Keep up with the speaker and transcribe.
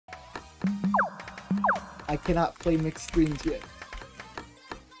I cannot play mixed screens yet.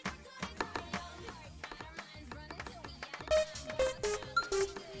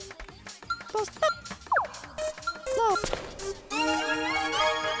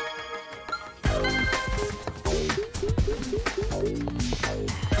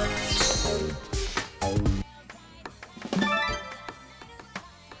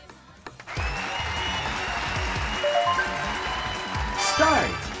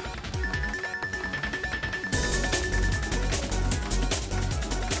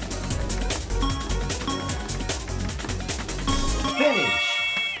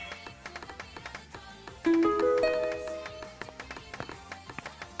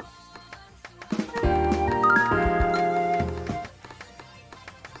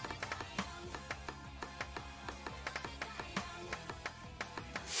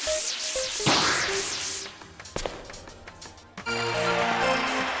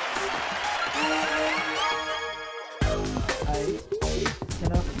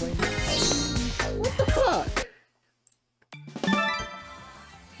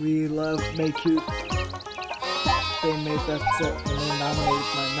 We love Make You. They made that set and they nominated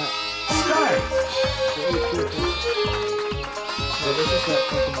my map. Start! So this is that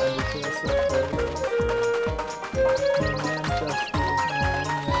fucking Undertale set for my man Justy is my main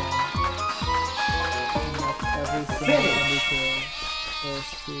man. And that's every single Undertale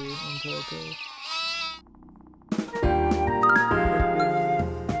OST until it goes.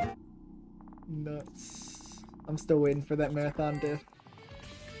 Nuts. I'm still waiting for that marathon diff.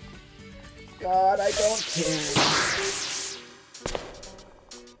 God, I don't care. This is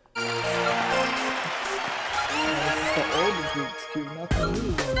the old Greeks cube, not the new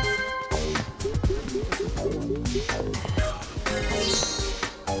one.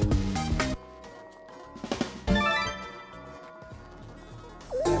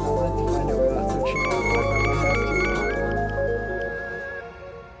 Damn, I wanted to find out where that's switching out, but I might have to.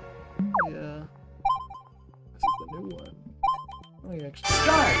 Yeah. This is the new one. Oh, you actually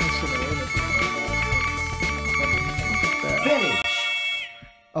start! Finish!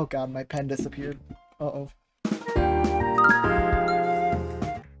 Oh god, my pen disappeared. Uh-oh.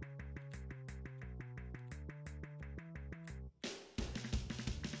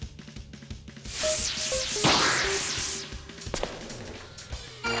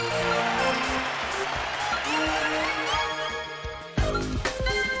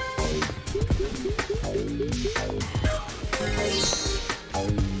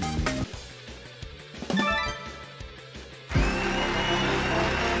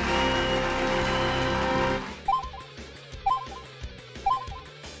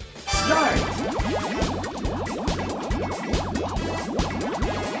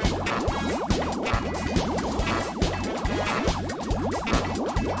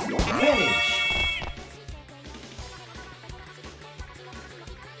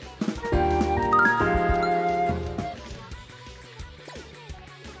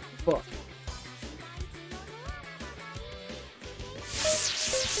 Fuck.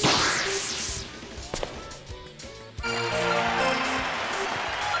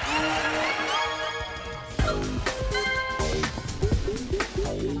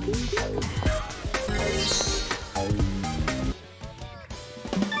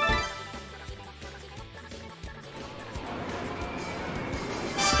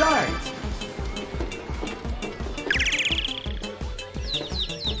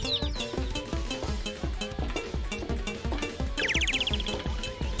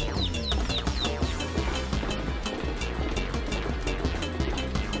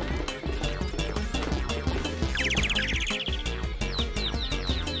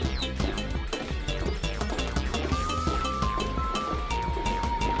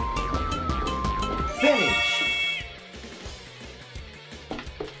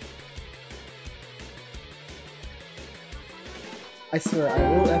 I swear,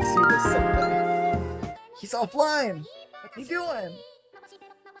 I will FC this someday. He's offline! What are you doing?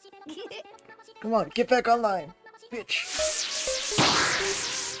 Come on, get back online, bitch!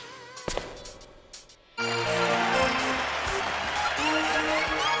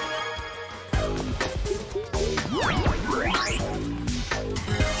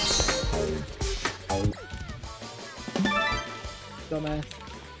 Dumbass.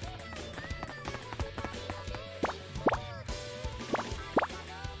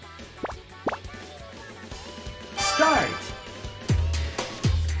 Start!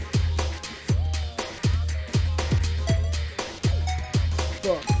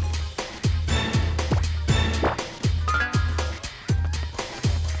 Fuck.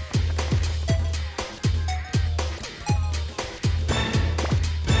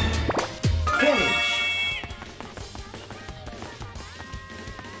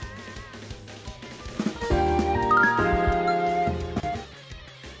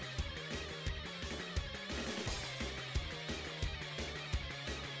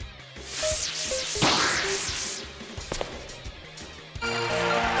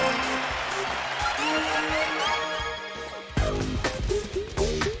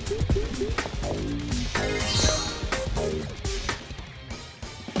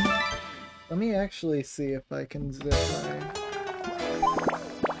 Let me actually see if I can zip my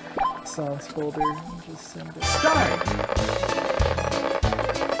songs folder and just send it. Start!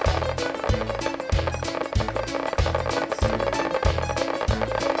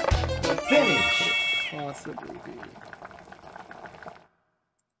 Finish! Possibly be.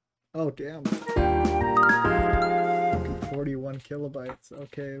 Oh, damn. 41 kilobytes.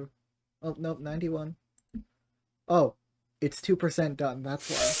 Okay. Oh, nope, 91. Oh, it's 2% done. That's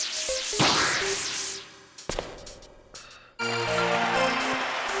why.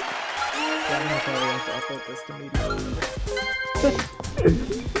 Yeah, I'm not gonna have to upload this immediately.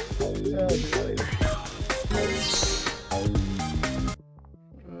 Oh, boy.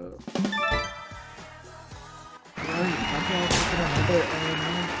 Another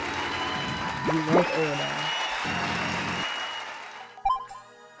AML. You love AML.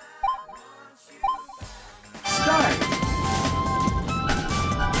 Start!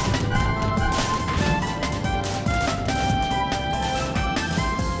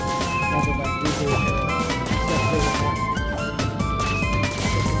 Never mind, usually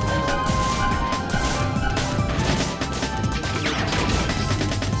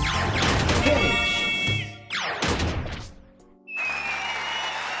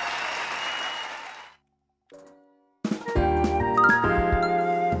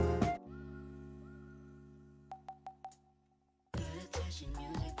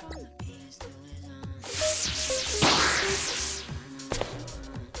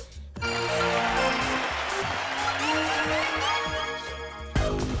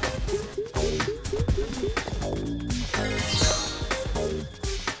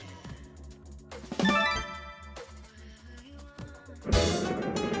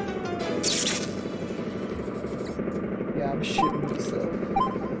yeah, I'm shitting myself.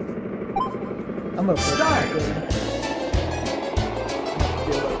 I'm gonna play that game. I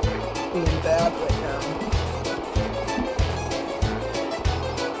feel like being bad right now.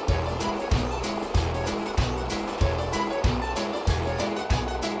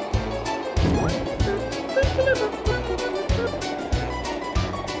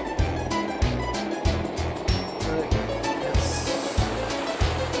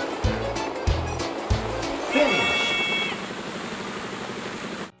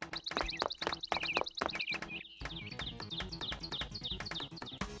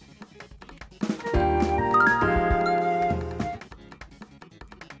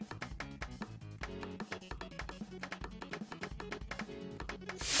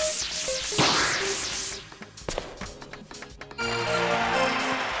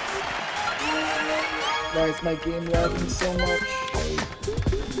 Why is my game lagging so much?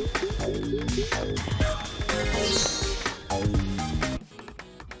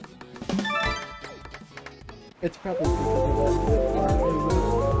 It's probably because of that.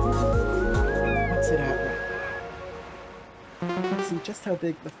 What's it at right now? See just how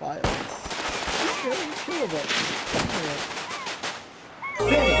big the file is. Sure about it.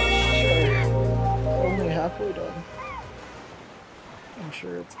 Sure. Only halfway done. I'm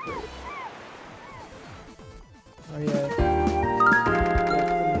sure it's great. Oh yeah, that's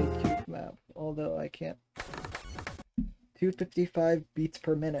the cube map, although I can't. 255 beats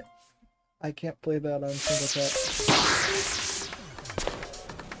per minute. I can't play that on single tap.